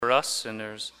us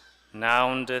sinners,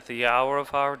 now and at the hour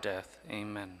of our death.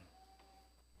 Amen.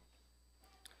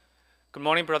 Good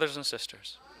morning, brothers and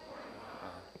sisters.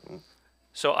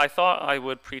 So I thought I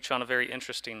would preach on a very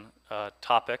interesting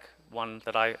topic, one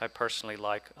that I personally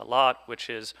like a lot,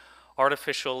 which is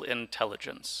artificial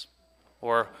intelligence,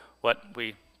 or what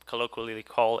we colloquially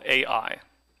call AI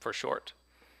for short.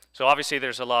 So obviously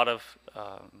there's a lot of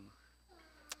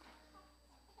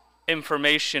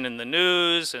information in the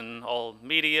news and all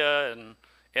media and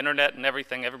internet and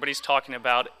everything. Everybody's talking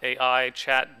about AI,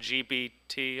 chat,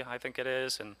 GPT, I think it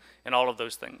is, and all of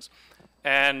those things.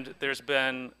 And there's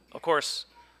been, of course,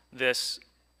 this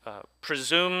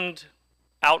presumed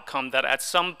outcome that at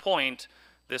some point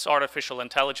this artificial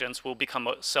intelligence will become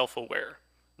self-aware,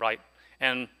 right?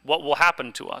 And what will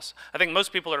happen to us? I think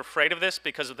most people are afraid of this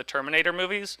because of the Terminator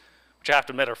movies, which I have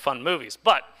to admit are fun movies.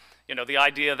 But you know, the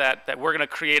idea that we're going to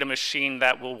create a machine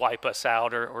that will wipe us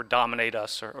out or dominate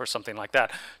us or something like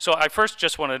that. So I first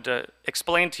just wanted to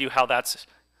explain to you how that's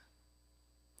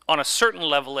on a certain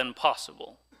level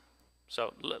impossible.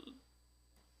 So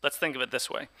let's think of it this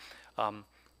way. From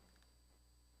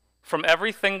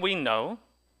everything we know,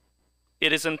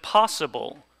 it is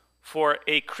impossible for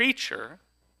a creature,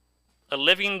 a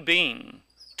living being,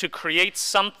 to create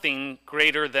something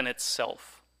greater than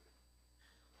itself.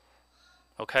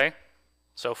 Okay?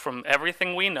 So from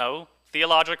everything we know,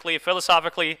 theologically,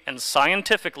 philosophically, and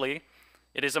scientifically,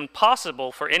 it is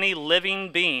impossible for any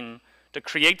living being to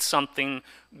create something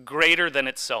greater than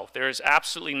itself. There is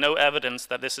absolutely no evidence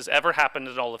that this has ever happened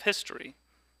in all of history.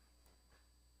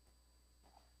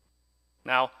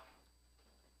 Now,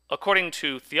 according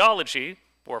to theology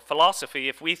or philosophy,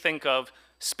 if we think of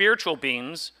spiritual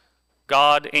beings,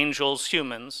 God, angels,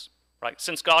 humans, right?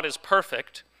 Since God is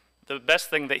perfect, the best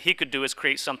thing that he could do is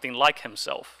create something like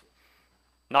himself,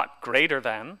 not greater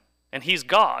than. And he's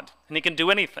God, and he can do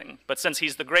anything. But since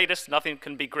he's the greatest, nothing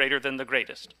can be greater than the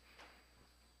greatest.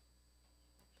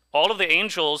 All of the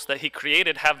angels that he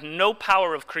created have no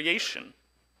power of creation.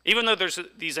 Even though there's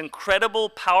these incredible,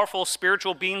 powerful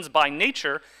spiritual beings by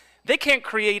nature, they can't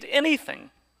create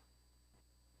anything.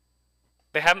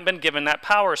 They haven't been given that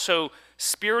power. So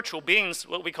spiritual beings,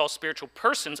 what we call spiritual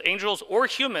persons, angels or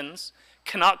humans,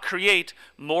 cannot create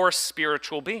more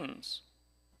spiritual beings.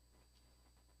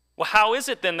 Well, how is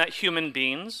it then that human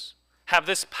beings have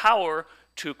this power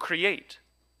to create?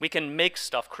 We can make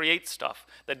stuff, create stuff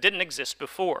that didn't exist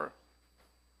before.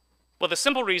 Well, the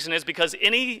simple reason is because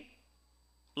any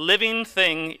living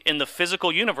thing in the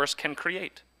physical universe can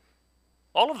create.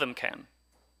 All of them can.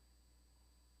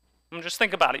 Just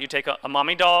think about it. You take a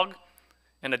mommy dog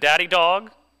and a daddy dog,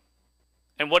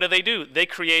 and what do? They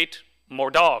create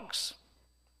more dogs.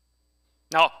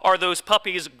 Now, are those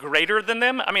puppies greater than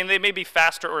them? I mean, they may be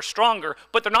faster or stronger,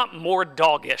 but they're not more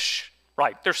doggish,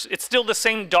 right? It's still the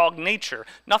same dog nature.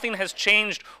 Nothing has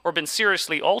changed or been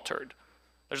seriously altered.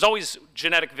 There's always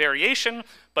genetic variation,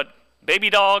 but baby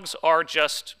dogs are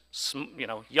just,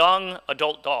 young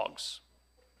adult dogs.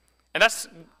 And that's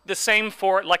the same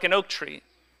for like an oak tree.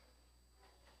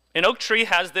 An oak tree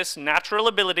has this natural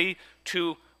ability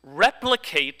to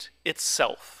replicate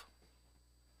itself.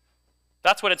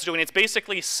 That's what it's doing. It's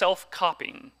basically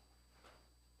self-copying.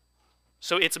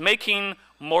 So it's making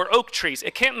more oak trees.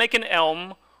 It can't make an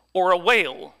elm or a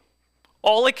whale.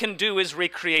 All it can do is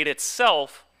recreate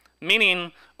itself,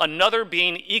 meaning another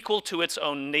being equal to its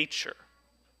own nature.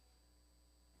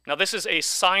 Now, this is a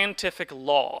scientific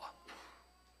law.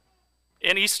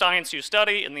 Any science you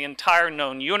study in the entire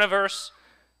known universe,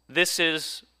 this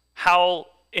is how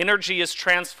energy is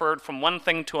transferred from one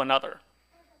thing to another.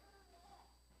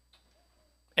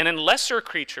 And in lesser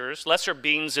creatures, lesser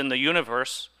beings in the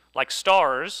universe, like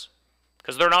stars,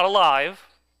 because they're not alive,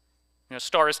 a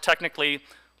star is technically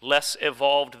less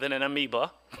evolved than an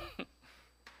amoeba.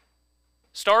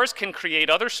 Stars can create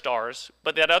other stars,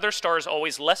 but that other star is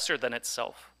always lesser than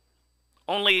itself.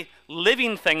 Only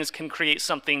living things can create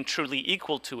something truly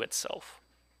equal to itself.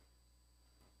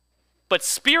 But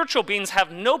spiritual beings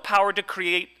have no power to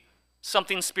create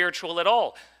something spiritual at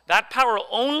all. That power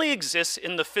only exists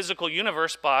in the physical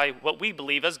universe by what we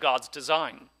believe as God's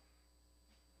design.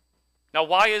 Now,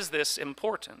 why is this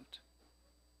important?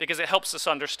 Because it helps us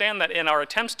understand that in our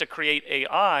attempts to create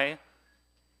AI,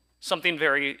 something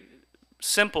very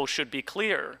simple should be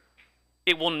clear.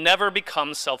 It will never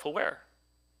become self-aware.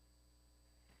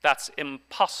 That's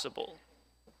impossible.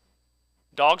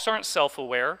 Dogs aren't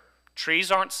self-aware.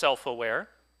 Trees aren't self-aware.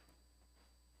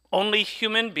 Only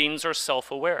human beings are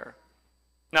self-aware.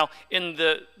 Now, in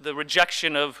the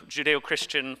rejection of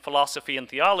Judeo-Christian philosophy and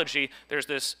theology, there's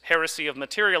this heresy of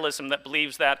materialism that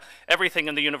believes that everything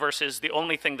in the universe is the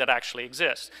only thing that actually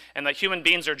exists, and that human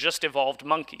beings are just evolved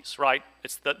monkeys, right?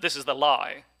 This is the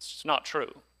lie. It's not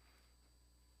true.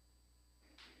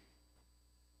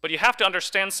 But you have to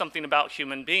understand something about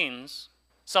human beings,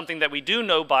 something that we do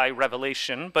know by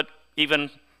revelation, but even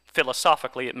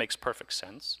philosophically it makes perfect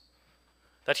sense.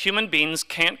 That human beings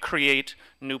can't create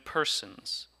new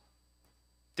persons.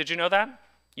 Did you know that?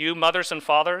 You mothers and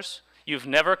fathers, you've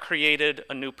never created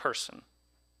a new person.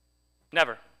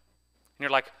 Never. And you're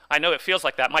like, I know it feels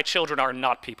like that. My children are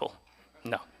not people.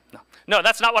 No,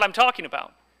 that's not what I'm talking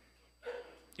about.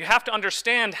 You have to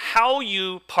understand how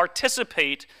you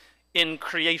participate in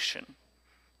creation.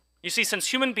 You see, since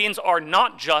human beings are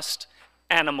not just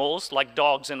animals like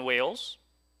dogs and whales,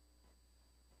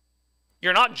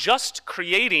 you're not just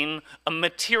creating a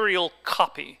material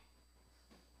copy.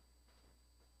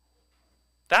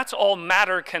 That's all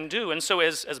matter can do. And so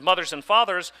as mothers and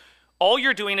fathers, all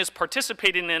you're doing is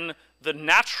participating in the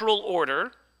natural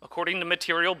order, according to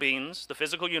material beings, the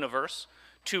physical universe,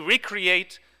 to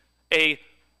recreate a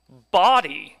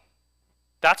body.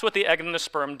 That's what the egg and the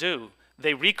sperm do.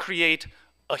 They recreate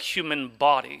a human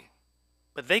body.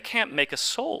 But they can't make a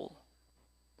soul,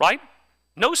 right?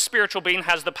 No spiritual being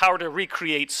has the power to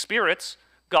recreate spirits.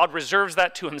 God reserves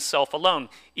that to himself alone.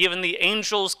 Even the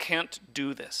angels can't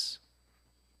do this.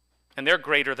 And they're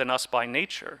greater than us by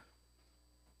nature.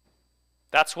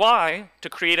 That's why, to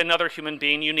create another human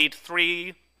being, you need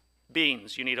three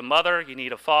beings. You need a mother, you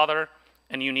need a father,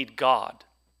 and you need God.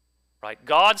 Right?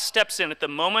 God steps in at the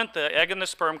moment the egg and the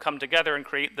sperm come together and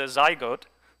create the zygote,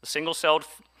 the single-celled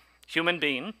human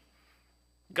being.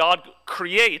 God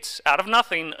creates, out of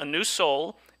nothing, a new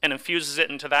soul and infuses it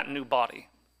into that new body.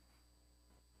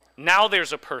 Now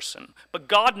there's a person. But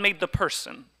God made the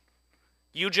person.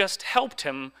 You just helped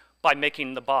him by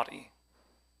making the body.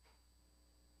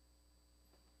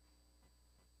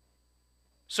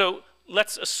 So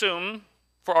let's assume,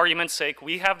 for argument's sake,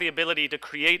 we have the ability to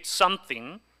create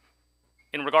something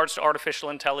in regards to artificial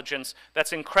intelligence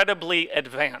that's incredibly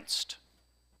advanced.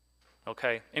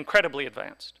 Okay? Incredibly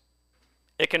advanced.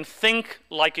 It can think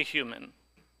like a human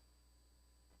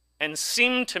and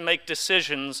seem to make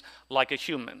decisions like a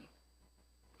human.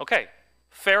 Okay,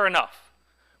 fair enough.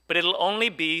 But it'll only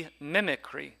be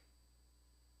mimicry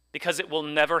because it will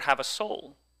never have a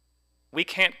soul. We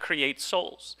can't create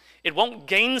souls. It won't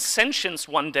gain sentience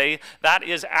one day. That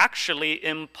is actually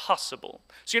impossible.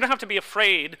 So you don't have to be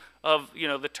afraid of,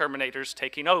 the Terminators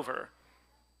taking over.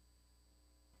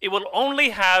 It will only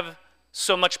have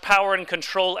so much power and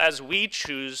control as we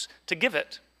choose to give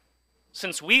it,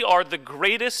 since we are the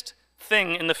greatest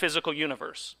thing in the physical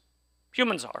universe.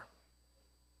 Humans are.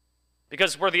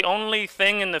 Because we're the only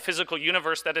thing in the physical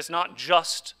universe that is not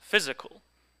just physical.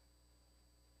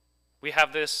 We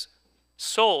have this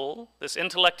soul, this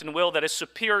intellect and will that is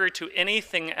superior to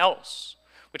anything else,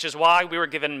 which is why we were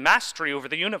given mastery over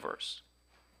the universe.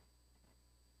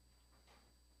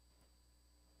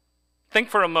 Think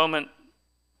for a moment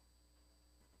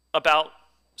about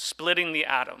splitting the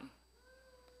atom.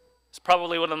 It's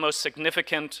probably one of the most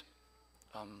significant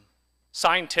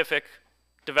scientific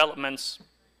developments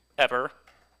ever.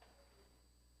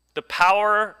 The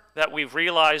power that we've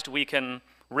realized we can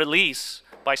release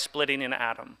by splitting an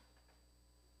atom,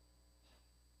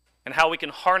 and how we can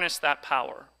harness that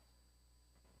power.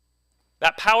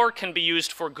 That power can be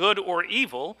used for good or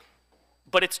evil,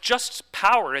 but it's just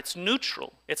power. It's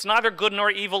neutral. It's neither good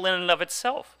nor evil in and of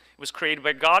itself. It was created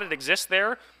by God. It exists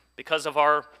there. Because of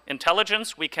our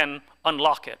intelligence, we can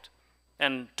unlock it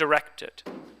and direct it.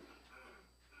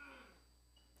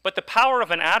 But the power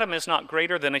of an atom is not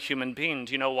greater than a human being.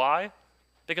 Do you know why?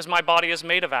 Because my body is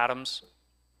made of atoms.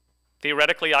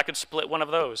 Theoretically, I could split one of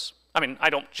those. I mean,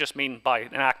 I don't just mean by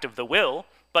an act of the will,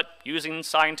 but using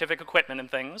scientific equipment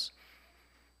and things.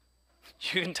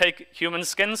 You can take a human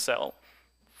skin cell,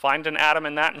 find an atom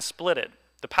in that and split it.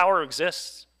 The power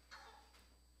exists.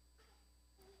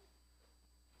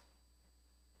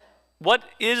 What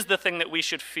is the thing that we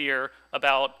should fear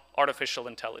about artificial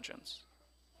intelligence?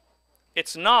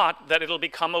 It's not that it'll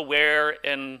become aware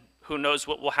and who knows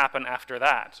what will happen after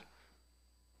that.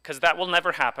 Because that will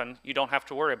never happen. You don't have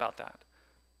to worry about that.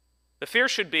 The fear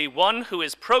should be, one, who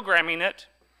is programming it,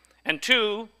 and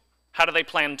two, how do they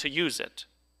plan to use it?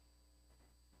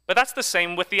 But that's the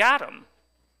same with the atom.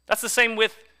 That's the same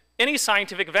with any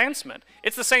scientific advancement.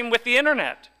 It's the same with the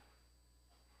internet.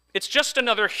 It's just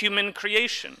another human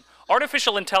creation.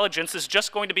 Artificial intelligence is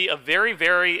just going to be a very,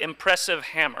 very impressive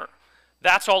hammer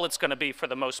That's all it's going to be for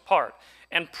the most part.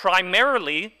 And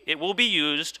primarily, it will be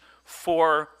used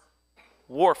for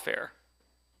warfare.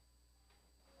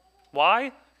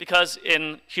 Why? Because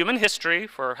in human history,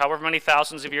 for however many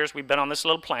thousands of years we've been on this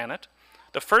little planet,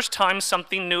 the first time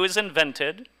something new is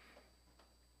invented,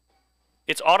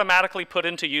 it's automatically put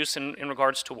into use in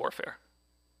regards to warfare.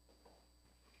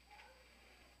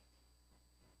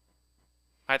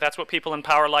 Right, that's what people in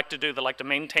power like to do. They like to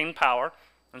maintain power,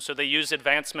 and so they use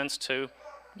advancements to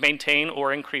maintain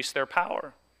or increase their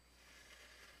power.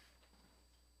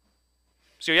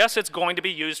 So yes, it's going to be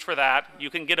used for that. You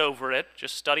can get over it.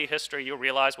 Just study history. You'll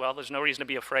realize, well, there's no reason to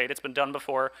be afraid. It's been done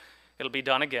before. It'll be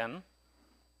done again.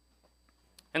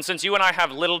 And since you and I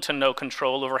have little to no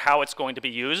control over how it's going to be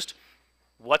used,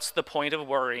 what's the point of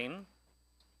worrying?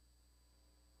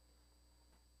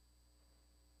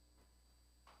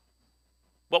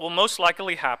 What will most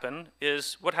likely happen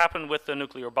is what happened with the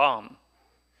nuclear bomb.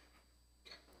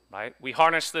 Right? We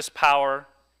harnessed this power,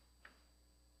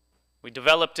 we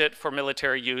developed it for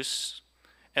military use,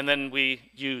 and then we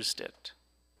used it.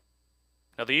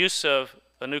 Now, the use of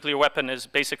a nuclear weapon is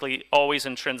basically always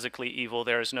intrinsically evil.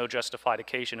 There is no justified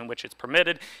occasion in which it's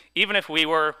permitted. Even if we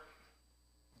were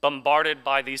bombarded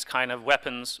by these kind of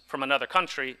weapons from another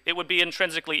country, it would be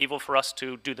intrinsically evil for us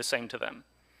to do the same to them.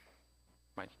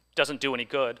 Right? Doesn't do any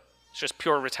good. It's just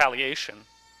pure retaliation.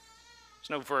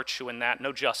 There's no virtue in that,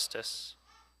 no justice.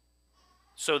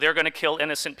 So they're going to kill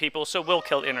innocent people, so we'll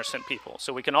kill innocent people.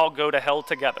 So we can all go to hell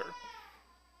together.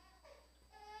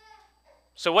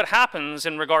 So what happens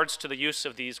in regards to the use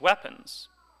of these weapons?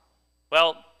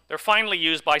 Well, they're finally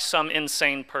used by some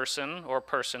insane person or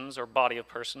persons or body of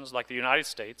persons like the United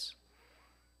States.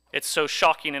 It's so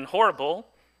shocking and horrible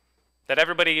that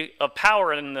everybody of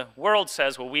power in the world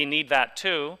says, well, we need that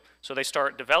too. So they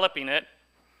start developing it.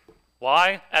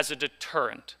 Why? As a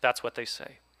deterrent. That's what they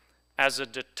say. As a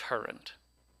deterrent.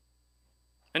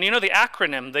 And you know the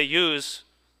acronym they use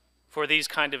for these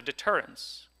kind of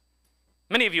deterrents.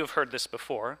 Many of you have heard this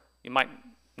before. You might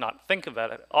not think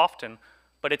about it often,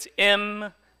 but it's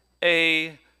MAD.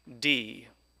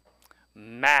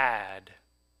 MAD.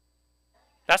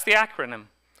 That's the acronym.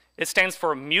 It stands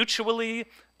for Mutually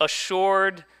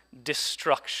Assured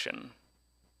Destruction.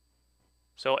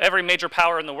 So every major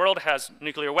power in the world has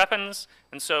nuclear weapons,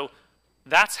 and so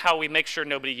that's how we make sure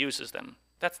nobody uses them.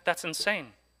 That's insane.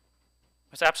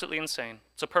 It's absolutely insane.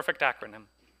 It's a perfect acronym.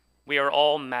 We are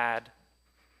all mad.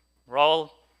 We're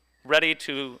all ready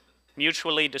to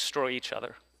mutually destroy each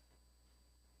other.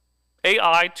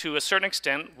 AI, to a certain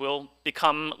extent, will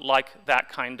become like that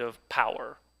kind of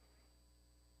power.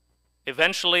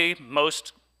 Eventually,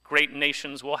 most great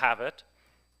nations will have it.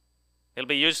 It'll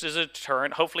be used as a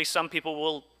deterrent. Hopefully, some people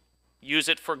will use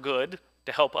it for good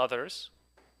to help others.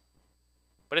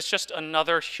 But it's just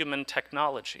another human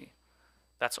technology.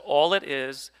 That's all it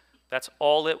is. That's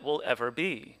all it will ever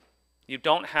be. You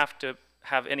don't have to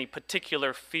have any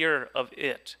particular fear of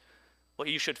it. What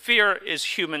you should fear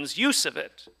is humans' use of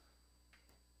it.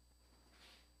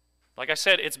 Like I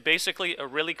said, it's basically a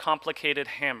really complicated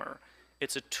hammer.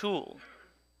 It's a tool.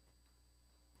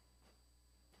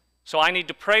 So I need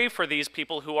to pray for these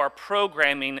people who are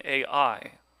programming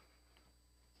AI,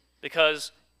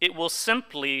 because it will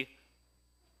simply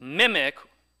mimic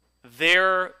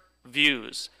their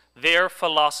views, their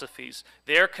philosophies,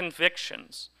 their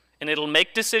convictions, and it'll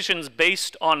make decisions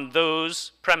based on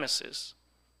those premises.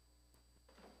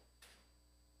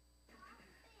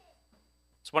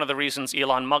 It's one of the reasons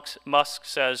Elon Musk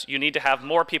says you need to have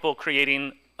more people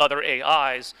creating other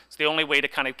AIs. It's the only way to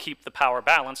kind of keep the power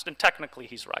balanced, and technically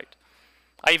he's right.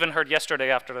 I even heard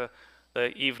yesterday after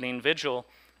the evening vigil,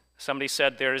 somebody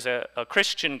said there's a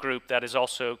Christian group that is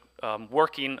also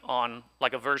working on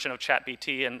like a version of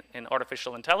ChatGPT in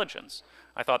artificial intelligence.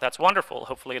 I thought that's wonderful.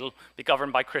 Hopefully it'll be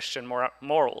governed by Christian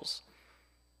morals.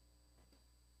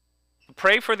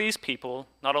 Pray for these people,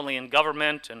 not only in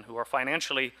government and who are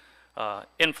financially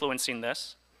influencing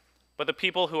this, but the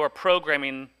people who are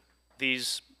programming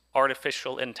these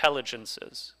artificial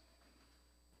intelligences.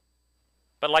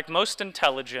 But like most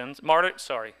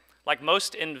like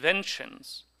most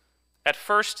inventions, at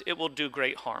first it will do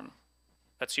great harm.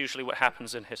 That's usually what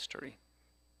happens in history.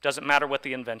 Doesn't matter what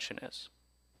the invention is.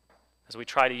 As we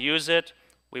try to use it,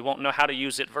 we won't know how to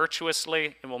use it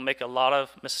virtuously, and we'll make a lot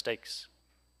of mistakes.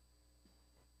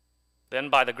 Then,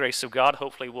 by the grace of God,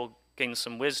 hopefully we'll gain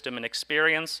some wisdom and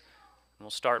experience, and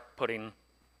we'll start putting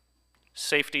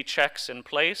safety checks in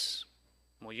place.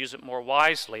 We'll use it more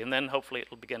wisely, and then hopefully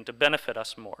it'll begin to benefit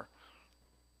us more.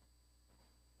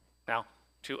 Now,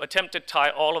 to attempt to tie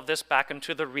all of this back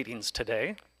into the readings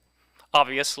today,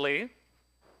 obviously,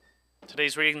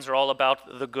 Today's readings are all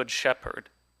about the Good Shepherd,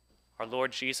 our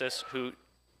Lord Jesus, who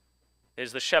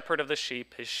is the shepherd of the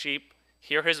sheep. His sheep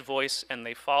hear his voice and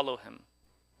they follow him.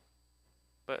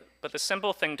 But the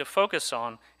simple thing to focus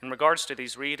on in regards to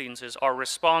these readings is our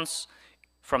response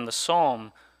from the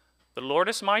psalm, "The Lord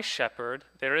is my shepherd,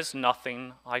 there is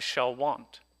nothing I shall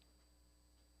want."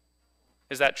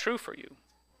 Is that true for you?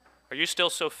 Are you still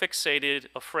so fixated,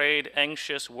 afraid,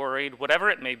 anxious, worried, whatever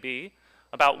it may be,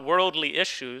 about worldly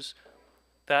issues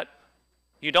that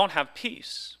you don't have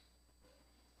peace?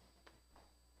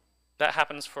 That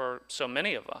happens for so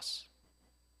many of us.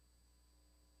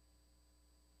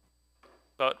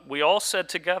 But we all said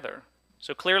together,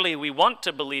 so clearly we want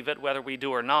to believe it whether we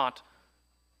do or not,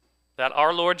 that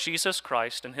our Lord Jesus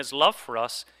Christ and his love for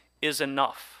us is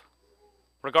enough,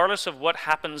 regardless of what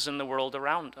happens in the world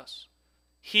around us.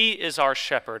 He is our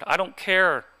shepherd. I don't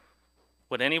care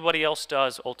what anybody else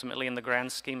does ultimately in the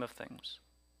grand scheme of things.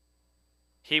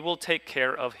 He will take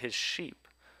care of his sheep.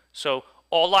 So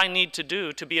all I need to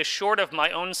do to be assured of my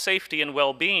own safety and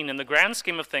well-being in the grand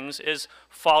scheme of things is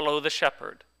follow the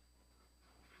shepherd.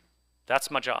 That's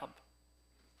my job.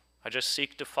 I just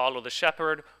seek to follow the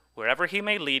shepherd wherever he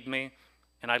may lead me,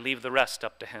 and I leave the rest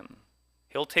up to him.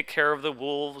 He'll take care of the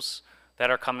wolves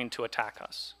that are coming to attack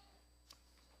us.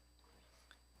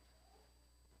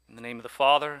 In the name of the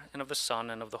Father, and of the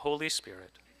Son, and of the Holy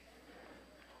Spirit.